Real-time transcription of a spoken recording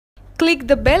Click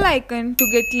the bell icon to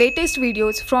get latest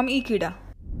videos from Ekeeda.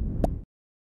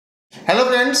 Hello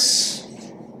friends,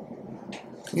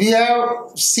 we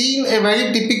have seen a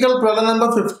very typical problem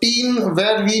number 15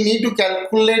 where we need to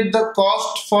calculate the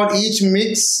cost for each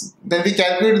mix. Then we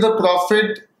calculate the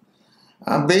profit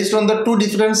based on the two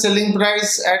different selling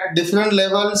price at different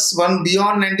levels, one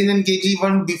beyond 99 kg,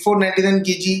 one before 99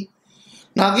 kg.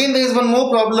 Now again there is one more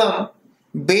problem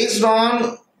based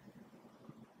on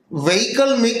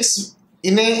vehicle mix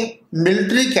in a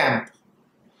military camp.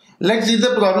 Let's read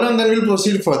the problem, then we'll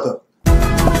proceed further.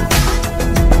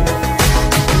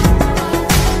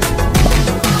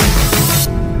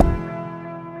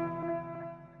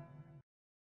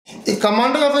 A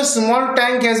commander of a small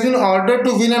tank has been ordered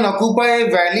to win and occupy a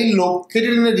valley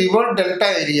located in a river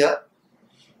delta area.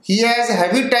 He has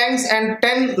heavy tanks and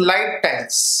 10 light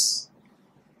tanks.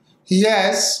 He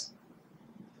has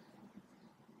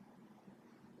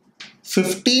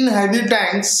 15 heavy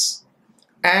tanks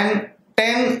and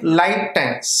 10 light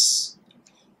tanks.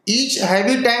 Each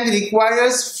heavy tank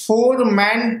requires 4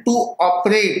 men to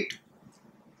operate,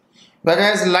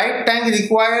 whereas light tank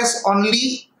requires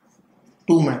only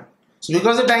 2 men. So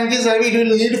because the tank is heavy, it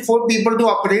will need 4 people to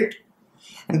operate,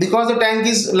 and because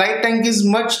the light tank is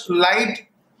much light,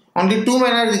 only 2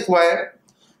 men are required.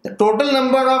 The total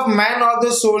number of men or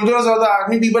the soldiers or the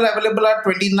army people available are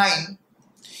 29.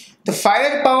 The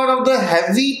firepower of the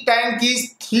heavy tank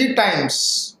is 3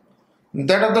 times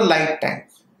that of the light tank.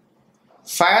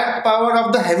 Firepower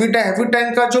of the heavy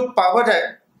tank का जो power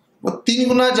है वो 3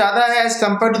 गुना ज़्यादा है as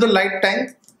compared to the light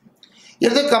tank.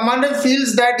 Yet the commander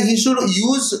feels that he should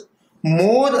use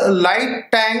more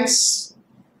light tanks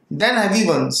than heavy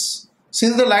ones,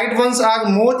 since the light ones are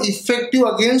more effective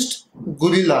against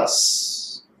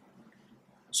guerrillas.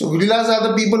 So guerrillas are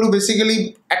the people who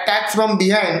basically attack from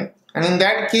behind, and in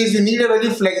that case you need a very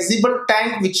flexible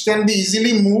tank which can be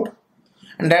easily moved,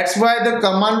 and that's why the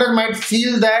commander might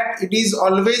feel that it is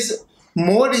always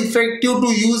more effective to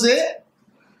use a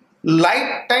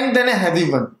light tank than a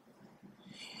heavy one.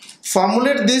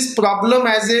 Formulate this problem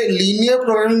as a linear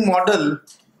programming model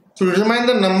to determine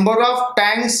the number of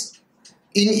tanks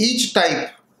in each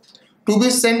type to be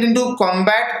sent into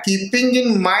combat, keeping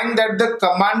in mind that the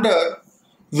commander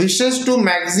wishes to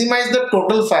maximize the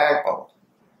total firepower.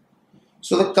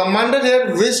 So the commander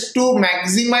here wishes to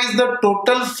maximize the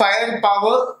total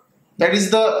firepower, that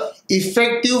is the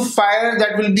effective fire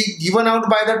that will be given out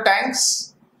by the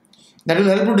tanks that will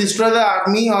help to destroy the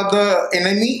army or the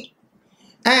enemy.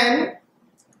 And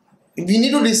we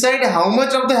need to decide how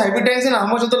much of the heavy tanks and how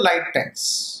much of the light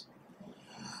tanks.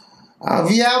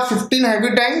 We have 15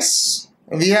 heavy tanks,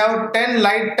 we have 10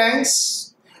 light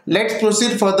tanks. Let's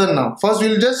proceed further now. First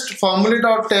we'll just formulate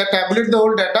or tabulate the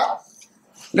whole data.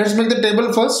 Let's make the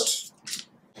table first.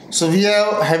 So we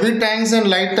have heavy tanks and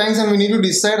light tanks, and we need to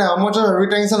decide how much of heavy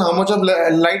tanks and how much of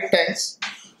light tanks.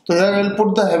 So here I'll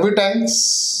put the heavy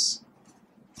tanks.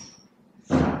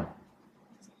 Here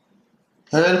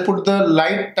I'll put the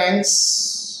light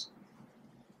tanks.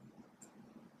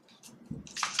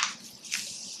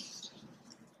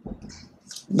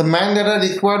 The men that are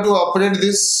required to operate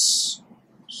this.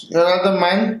 Here are the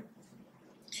men.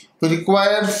 We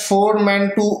require 4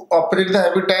 men to operate the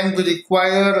heavy tank. We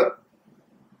require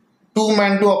 2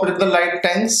 men to operate the light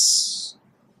tanks.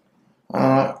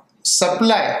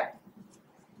 Supply.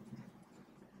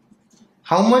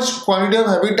 How much quantity of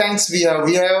heavy tanks we have?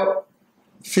 We have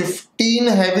 15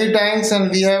 heavy tanks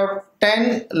and we have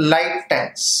 10 light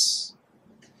tanks.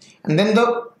 And then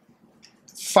the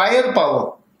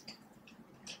firepower.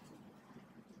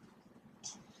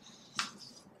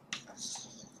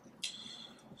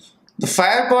 The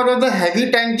firepower of the heavy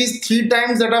tank is 3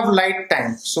 times that of light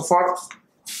tank. So for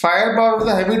firepower of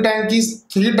the heavy tank is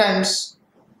 3 times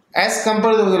as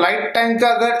compared to the light tank का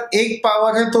अगर 1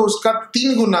 power है तो उसका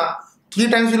 3 गुना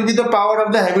 3 times will be the power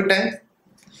of the heavy tank.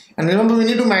 And remember, we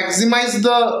need to maximize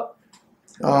the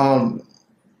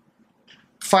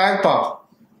firepower.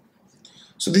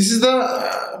 So this is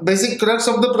the basic crux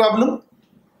of the problem.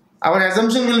 Our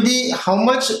assumption will be how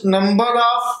much number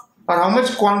of or how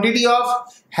much quantity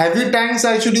of heavy tanks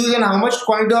I should use and how much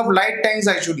quantity of light tanks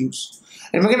I should use.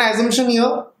 And make an assumption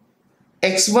here,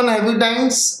 x1 heavy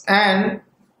tanks and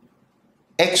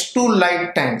x2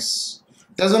 light tanks.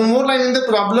 There's one more line in the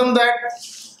problem that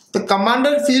the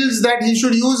commander feels that he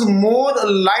should use more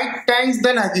light tanks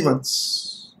than heavy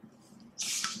ones.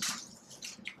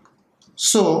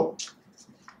 So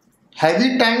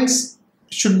light tanks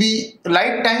should be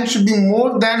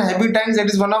more than heavy tanks. That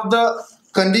is one of the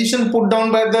condition put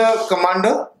down by the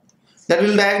commander that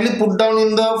will directly put down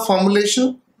in the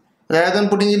formulation rather than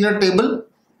putting in a table.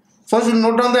 First we'll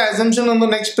note down the assumption on the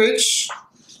next page.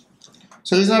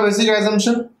 So this is my basic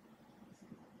assumption.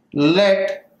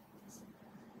 Let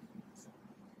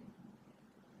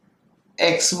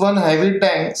X1 heavy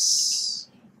tanks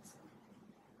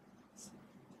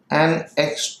and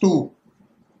X2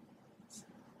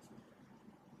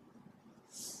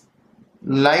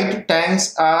 light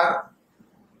tanks are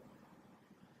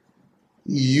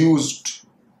used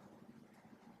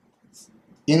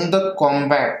in the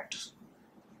combat.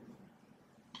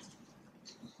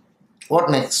 What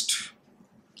next?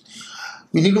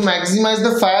 We need to maximize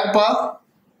the firepower.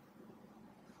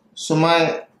 So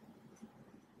my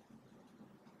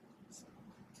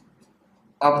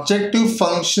objective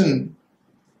function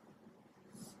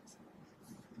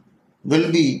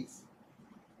will be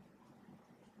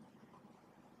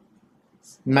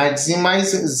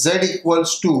maximize Z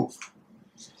equals to,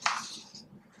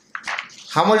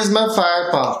 how much is my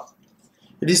firepower?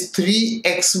 It is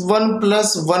 3x1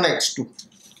 plus 1x2.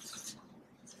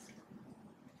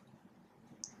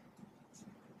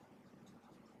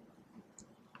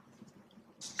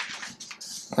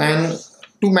 And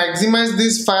to maximize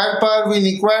this firepower,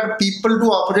 we require people to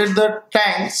operate the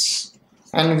tanks,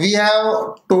 and we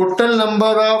have total number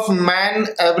of man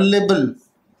available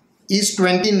is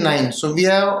 29. So we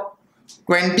have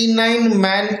 29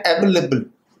 man available.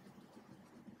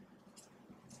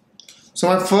 So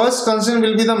my first constraint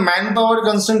will be the manpower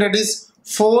constraint, that is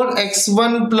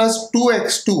 4x1 plus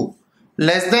 2x2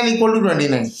 less than equal to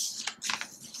 29.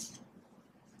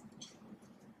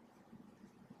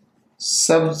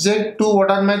 Subject to what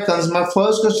are my constraints? My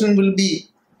first question will be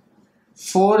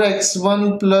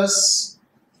 4x1 plus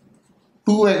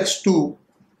 2x2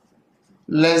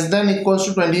 less than equals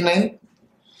to 29.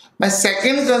 My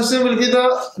second constraint will be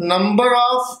the number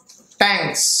of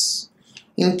tanks.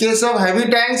 In case of heavy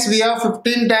tanks we have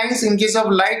 15 tanks, in case of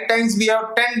light tanks we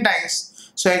have 10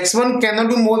 tanks. So x1 cannot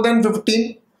be more than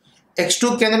 15,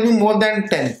 x2 cannot be more than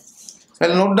 10. So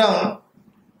I'll note down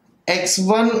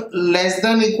x1 less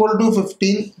than equal to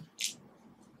 15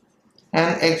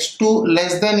 and x2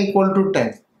 less than equal to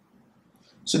 10.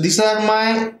 So these are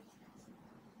my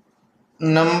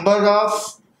number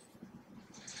of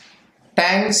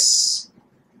tanks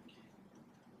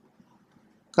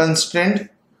constraint.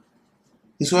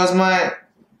 This was my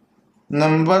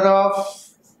number of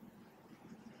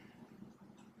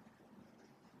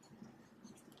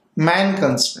man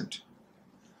constraint.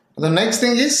 The next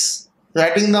thing is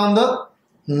writing down the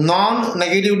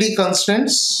non-negativity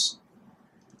constraints.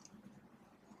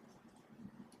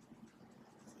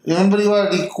 Remember, you are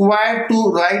required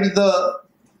to write the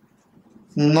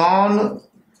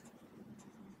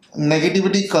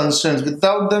non-negativity constraints.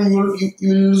 Without them, you will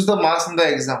lose the marks in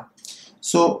the exam.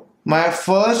 So my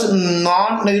first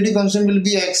non-negative constraint will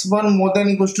be x1 more than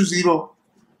equals to 0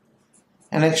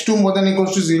 and x2 more than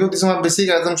equals to 0. These are my basic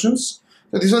assumptions.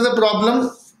 So this was a problem,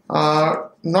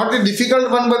 not a difficult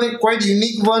one but a quite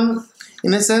unique one,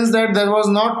 in a sense that there was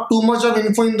not too much of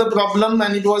info in the problem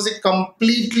and it was a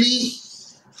completely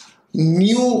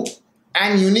new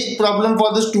and unique problem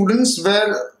for the students,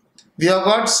 where we have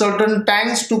got certain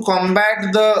tanks to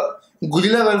combat the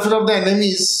guerrilla welfare of the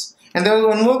enemies. And there was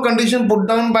one more condition put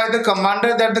down by the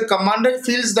commander, that the commander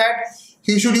feels that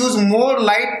he should use more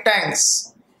light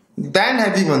tanks than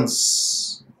heavy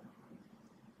ones.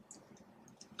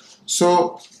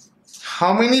 So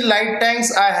how many light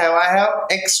tanks I have? I have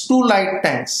x2 light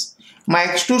tanks. My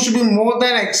x2 should be more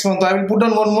than x1. So I will put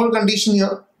on one more condition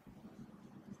here.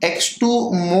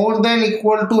 x2 more than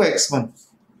equal to x1.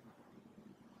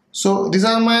 So these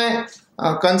are my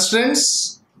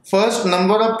constraints. First,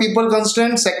 number of people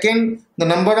constraint. Second, the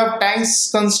number of tanks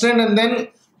constraint. And then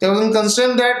there was a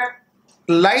constraint that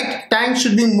light tanks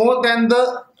should be more than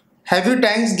the heavy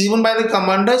tanks given by the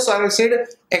commander. So I said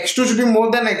x2 should be more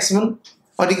than x1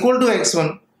 or equal to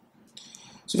x1.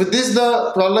 So with this,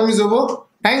 the problem is over.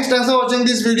 Thanks for watching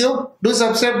this video. Do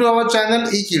subscribe to our channel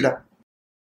Ekeeda.